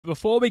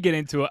Before we get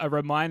into it, a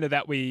reminder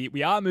that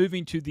we are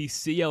moving to the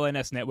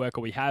CLNS network,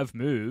 or we have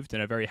moved,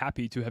 and are very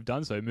happy to have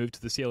done so, moved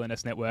to the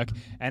CLNS network.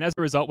 And as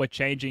a result, we're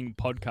changing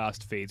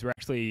podcast feeds. We're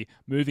actually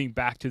moving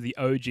back to the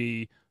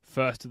OG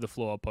First to the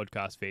Floor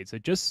podcast feed. So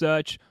just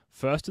search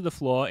First to the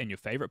Floor in your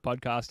favorite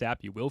podcast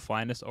app. You will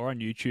find us, or on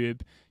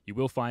YouTube. You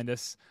will find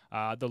us.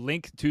 The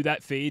link to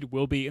that feed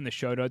will be in the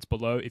show notes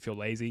below. If you're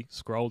lazy,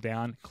 scroll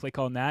down, click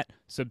on that,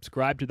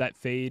 subscribe to that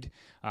feed.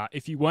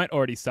 If you weren't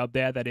already subbed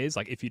there, that is,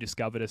 like if you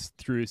discovered us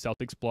through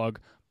Celtics blog,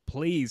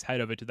 please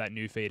head over to that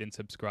new feed and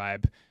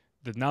subscribe.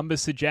 The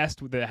numbers suggest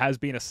there has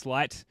been a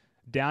slight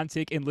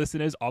downtick in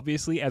listeners,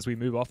 obviously, as we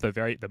move off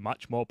the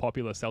much more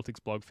popular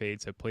Celtics blog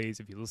feed. So please,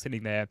 if you're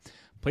listening there,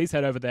 please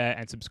head over there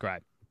and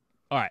subscribe.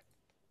 All right,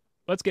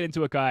 let's get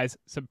into it, guys.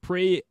 Some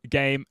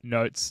pre-game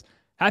notes.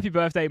 Happy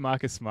birthday,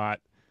 Marcus Smart.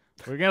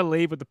 We're going to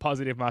leave with the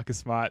positive Marcus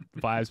Smart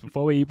vibes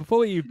before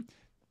we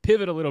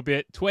pivot a little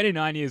bit.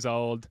 29 years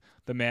old,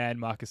 the man,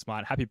 Marcus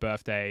Smart. Happy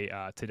birthday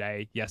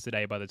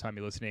yesterday by the time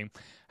you're listening.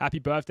 Happy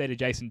birthday to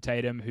Jason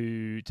Tatum,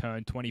 who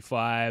turned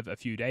 25 a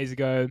few days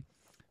ago.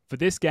 For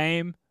this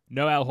game,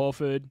 no Al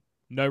Horford,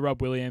 no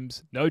Rob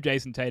Williams, no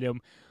Jason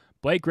Tatum.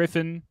 Blake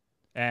Griffin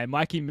and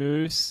Mikey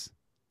Moose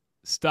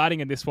starting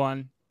in this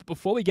one.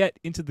 Before we get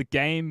into the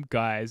game,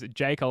 guys,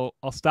 Jake, I'll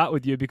start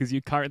with you because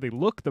you currently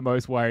look the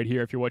most worried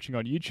here if you're watching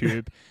on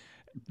YouTube.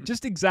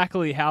 Just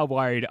exactly how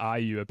worried are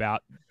you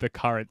about the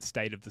current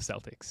state of the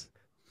Celtics?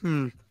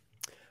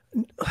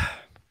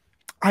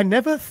 I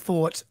never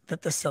thought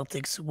that the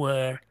Celtics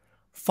were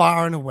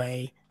far and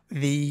away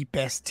the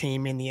best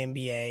team in the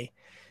NBA.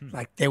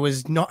 Like, there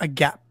was not a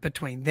gap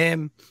between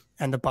them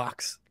and the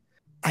Bucks.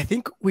 I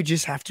think we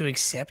just have to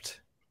accept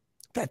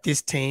that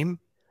this team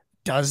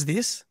does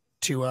this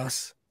to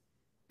us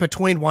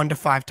between 1 to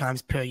 5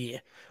 times per year.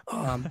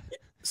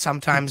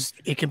 Sometimes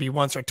it can be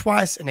once or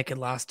twice, and it can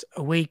last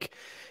a week.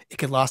 It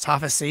could last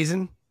half a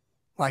season,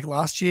 like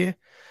last year.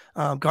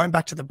 Going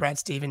back to the Brad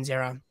Stevens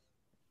era,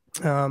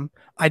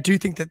 I do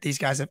think that these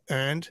guys have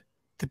earned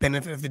the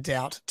benefit of the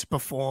doubt to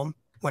perform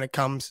when it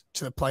comes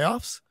to the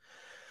playoffs.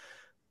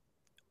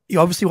 You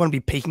obviously want to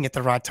be peaking at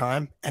the right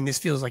time, and this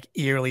feels like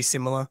eerily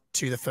similar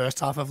to the first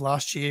half of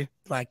last year,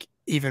 like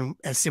even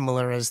as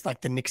similar as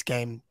like the Knicks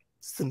game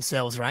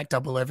themselves, right?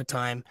 Double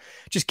overtime,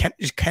 just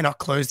cannot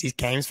close these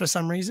games for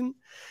some reason.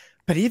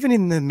 But even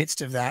in the midst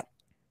of that,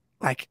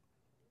 like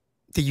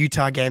the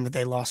Utah game that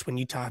they lost when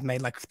Utah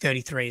made like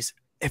 33s,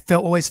 it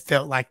always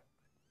felt like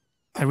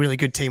a really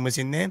good team was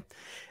in there.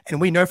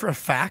 And we know for a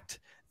fact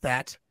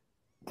that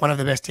one of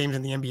the best teams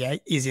in the NBA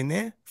is in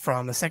there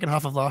from the second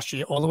half of last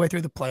year all the way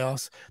through the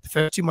playoffs, the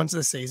first 2 months of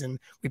the season.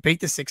 We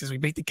beat the Sixers, we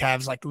beat the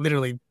Cavs like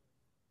literally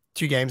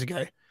 2 games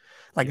ago.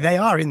 Like they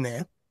are in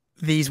there.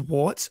 These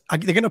warts, they're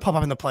going to pop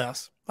up in the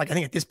playoffs. Like I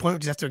think at this point, we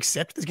just have to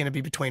accept there's going to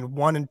be between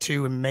 1 and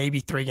 2 and maybe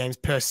 3 games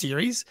per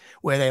series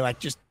where they like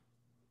just,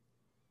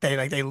 they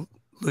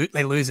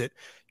lose it.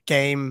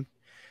 Game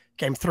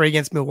 3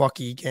 against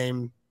Milwaukee,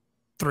 game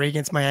 3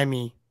 against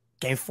Miami,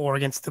 game 4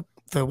 against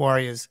the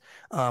Warriors.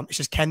 It's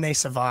just, can they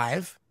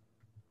survive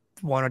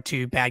 1 or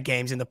 2 bad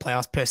games in the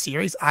playoffs per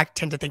series? I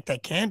tend to think they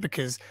can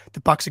because the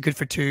Bucks are good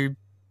for 2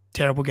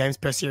 terrible games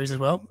per series as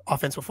well.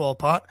 Offense will fall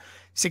apart.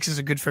 Sixers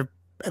are good for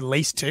at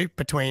least 2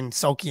 between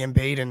sulky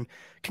Embiid and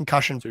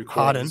concussion 2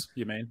 Harden. quarters,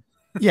 you mean?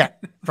 Yeah,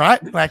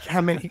 right? Like how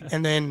many?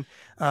 And then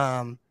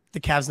the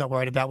Cavs not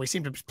worried about. We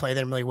seem to play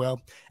them really well.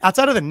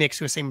 Outside of the Knicks,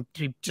 who seem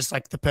to be just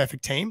like the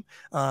perfect team,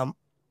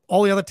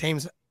 all the other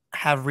teams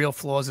have real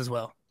flaws as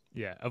well.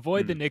 Yeah,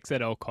 avoid the Knicks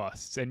at all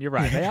costs. And you're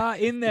right, they are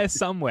in there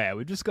somewhere.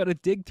 We've just got to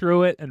dig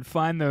through it and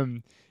find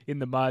them in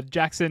the mud.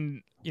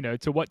 Jackson,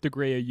 to what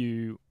degree are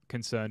you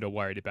concerned or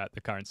worried about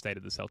the current state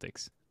of the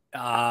Celtics?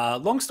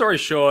 Long story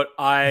short,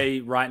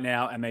 I right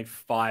now am a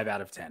 5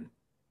 out of 10,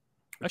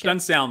 which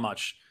doesn't sound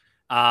much.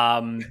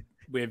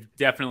 We're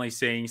definitely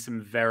seeing some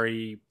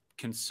very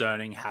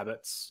concerning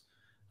habits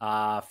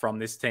from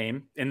this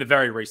team in the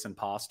very recent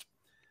past.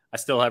 I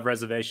still have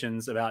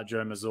reservations about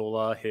Joe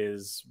Mazzulla,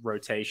 his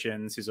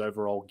rotations, his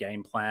overall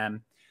game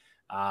plan.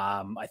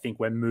 I think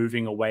we're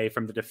moving away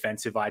from the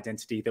defensive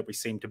identity that we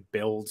seem to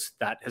build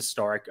that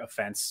historic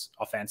offense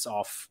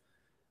off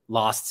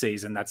last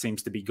season. That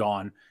seems to be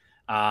gone.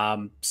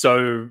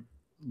 So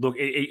look,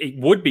 it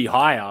would be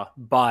higher,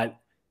 but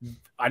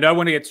I don't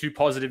want to get too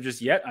positive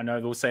just yet. I know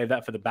we'll save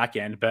that for the back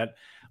end, but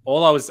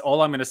all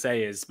I'm going to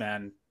say is,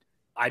 man,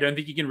 I don't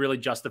think you can really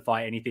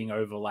justify anything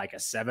over like a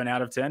 7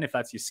 out of 10 if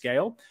that's your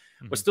scale.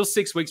 We're still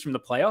 6 weeks from the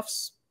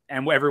playoffs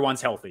and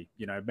everyone's healthy.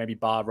 Maybe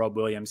bar Rob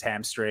Williams,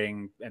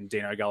 hamstring, and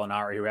Dino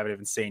Gallinari, who we haven't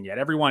even seen yet.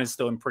 Everyone is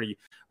still in pretty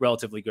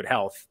relatively good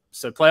health.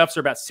 So playoffs are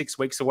about 6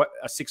 weeks away.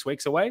 6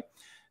 weeks away.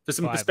 For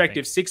some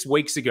perspective, 6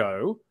 weeks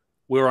ago,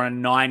 we were on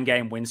a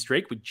 9-game win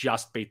streak. We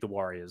just beat the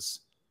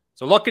Warriors.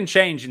 So a lot can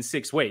change in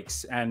 6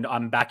 weeks. And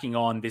I'm backing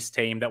on this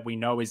team that we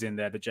know is in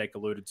there, that Jake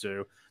alluded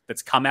to,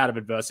 that's come out of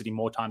adversity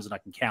more times than I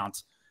can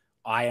count.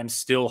 I am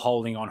still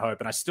holding on hope.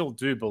 And I still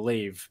do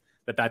believe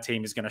that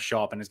team is going to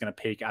show up and is going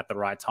to peak at the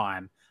right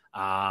time.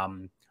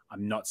 I'm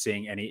not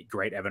seeing any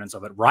great evidence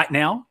of it right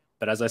now.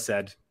 But as I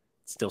said,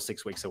 still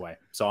 6 weeks away.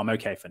 So I'm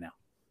okay for now.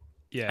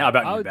 Yeah. How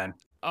about you, Ben?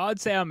 I'd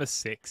say I'm a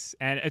 6,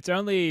 and it's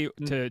only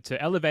to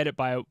elevate it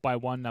by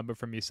one number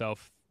from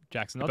yourself,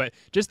 Jackson. But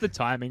just the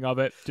timing of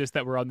it, just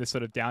that we're on this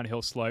sort of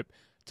downhill slope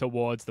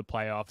towards the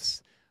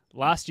playoffs.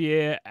 Last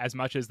year, as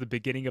much as the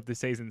beginning of the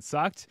season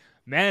sucked,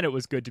 man, it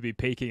was good to be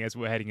peaking as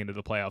we're heading into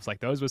the playoffs. Like,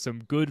 those were some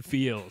good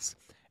feels.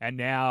 And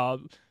now,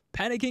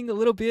 panicking a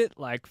little bit,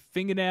 like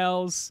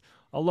fingernails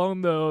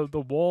along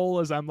the wall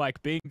as I'm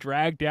like being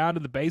dragged down to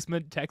the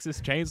basement,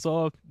 Texas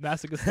Chainsaw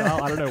Massacre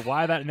style. I don't know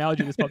why that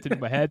analogy just popped into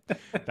my head.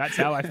 That's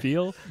how I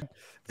feel.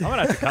 I'm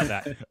gonna have to cut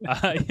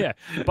that. Yeah,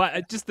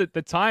 but just the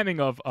timing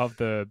of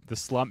the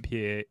slump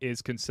here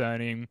is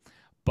concerning.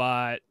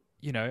 But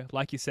you know,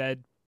 like you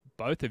said,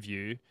 both of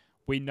you,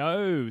 we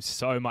know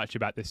so much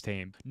about this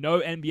team.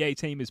 No NBA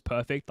team is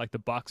perfect. Like, the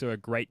Bucks are a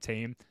great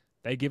team.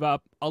 They give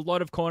up a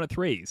lot of corner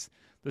threes.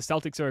 The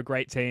Celtics are a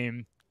great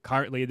team.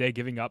 Currently, they're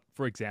giving up,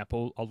 for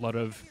example, a lot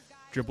of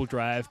dribble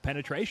drive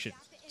penetration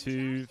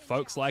to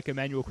folks like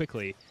Emmanuel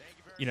Quickley.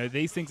 You know,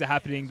 these things are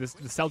happening. The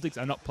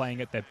Celtics are not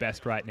playing at their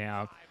best right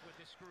now,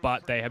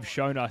 but they have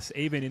shown us,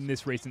 even in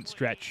this recent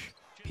stretch,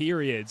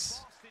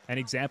 periods and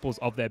examples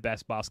of their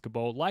best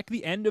basketball, like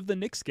the end of the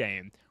Knicks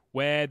game,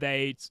 where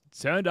they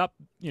turned up,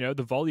 you know,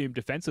 the volume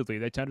defensively.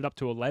 They turned it up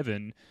to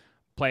 11,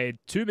 played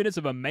 2 minutes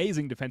of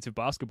amazing defensive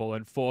basketball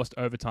and forced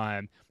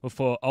overtime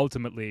before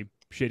ultimately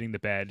shitting the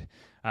bed.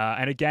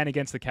 And again,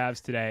 against the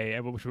Cavs today,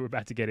 which we're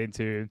about to get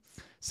into,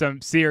 some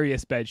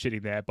serious bed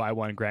shitting there by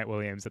one Grant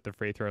Williams at the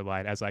free throw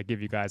line, as I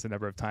give you guys a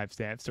number of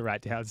timestamps to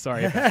write down.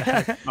 Sorry about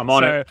that. I'm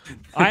on it.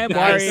 I am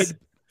worried.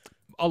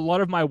 A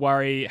lot of my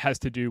worry has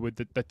to do with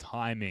the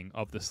timing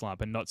of the slump,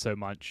 and not so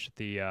much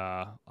the,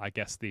 I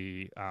guess,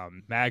 the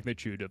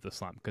magnitude of the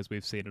slump, because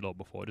we've seen it all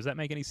before. Does that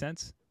make any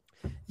sense?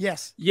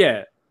 Yes.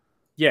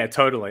 Yeah,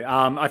 totally.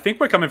 I think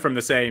we're coming from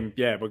the same,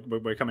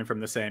 we're coming from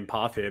the same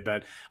path here,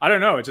 but I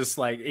don't know. It's just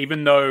like,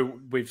 even though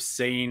we've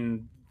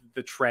seen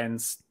the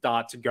trends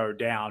start to go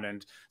down,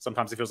 and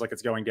sometimes it feels like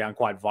it's going down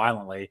quite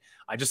violently,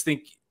 I just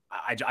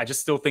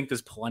still think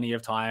there's plenty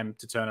of time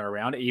to turn it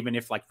around. Even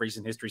if like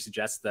recent history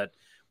suggests that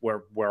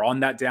we're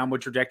on that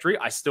downward trajectory,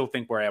 I still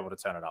think we're able to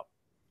turn it up.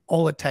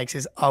 All it takes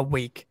is a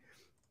week.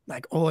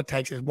 Like, all it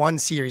takes is one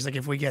series. Like,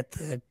 if we get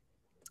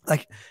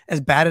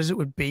as bad as it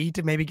would be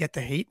to maybe get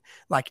the Heat,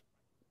 like,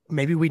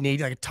 maybe we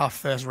need like a tough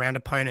first round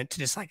opponent to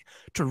just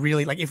to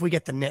really, like, if we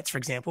get the Nets, for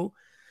example,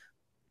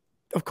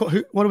 of course,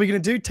 what are we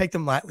going to do? Take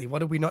them lightly. What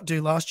did we not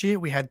do last year?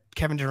 We had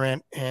Kevin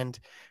Durant and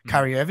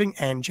Kyrie Irving,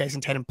 and Jason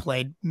Tatum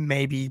played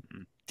maybe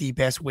the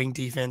best wing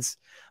defense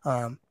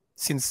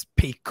since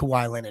peak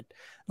Kawhi Leonard.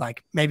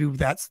 Like, maybe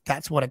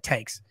that's what it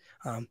takes,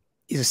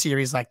 is a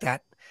series like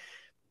that.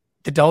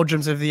 The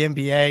doldrums of the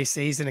NBA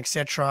season,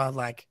 etc.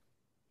 Like,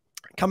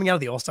 coming out of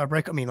the All-Star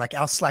break, I mean, like,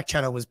 our Slack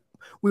channel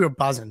we were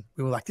buzzing.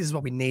 We were like, this is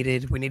what we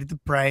needed. We needed the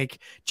break.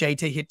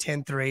 JT hit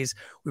 10 threes.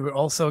 We were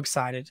all so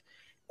excited.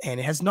 And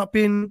it has not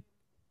been.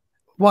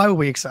 Why were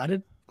we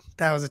excited?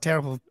 That was a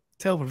terrible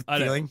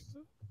feeling.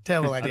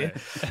 Terrible idea.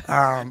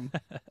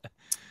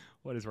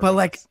 What is wrong? But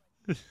like,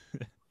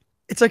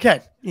 it's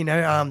okay. You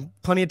know,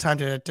 plenty of time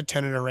to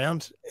turn it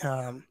around.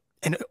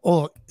 And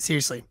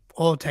seriously,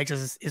 all it takes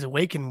is a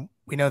week, and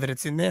we know that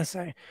it's in there.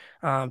 So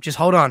just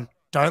hold on.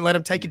 Don't let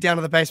them take you down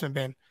to the basement,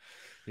 Ben.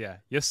 Yeah,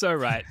 you're so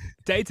right.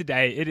 Day to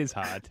day, it is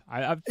hard.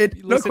 I've no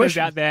listeners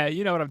question. out there,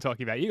 you know what I'm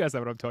talking about. You guys know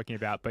what I'm talking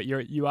about. But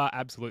you are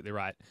absolutely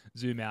right.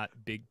 Zoom out,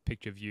 big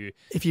picture view.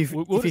 If you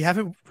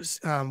haven't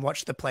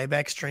watched the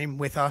playback stream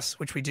with us,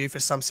 which we do for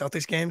some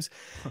Celtics games,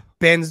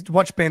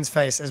 watch Ben's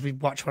face as we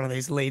watch one of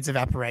these leads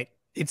evaporate.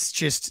 It's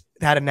just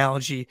that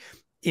analogy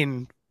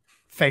in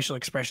facial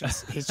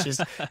expressions. He's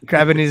just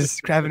grabbing his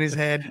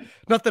head.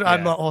 Not that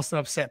I'm not also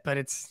upset, but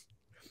it's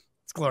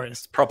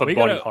glorious. Proper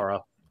body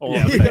horror.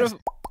 Yeah,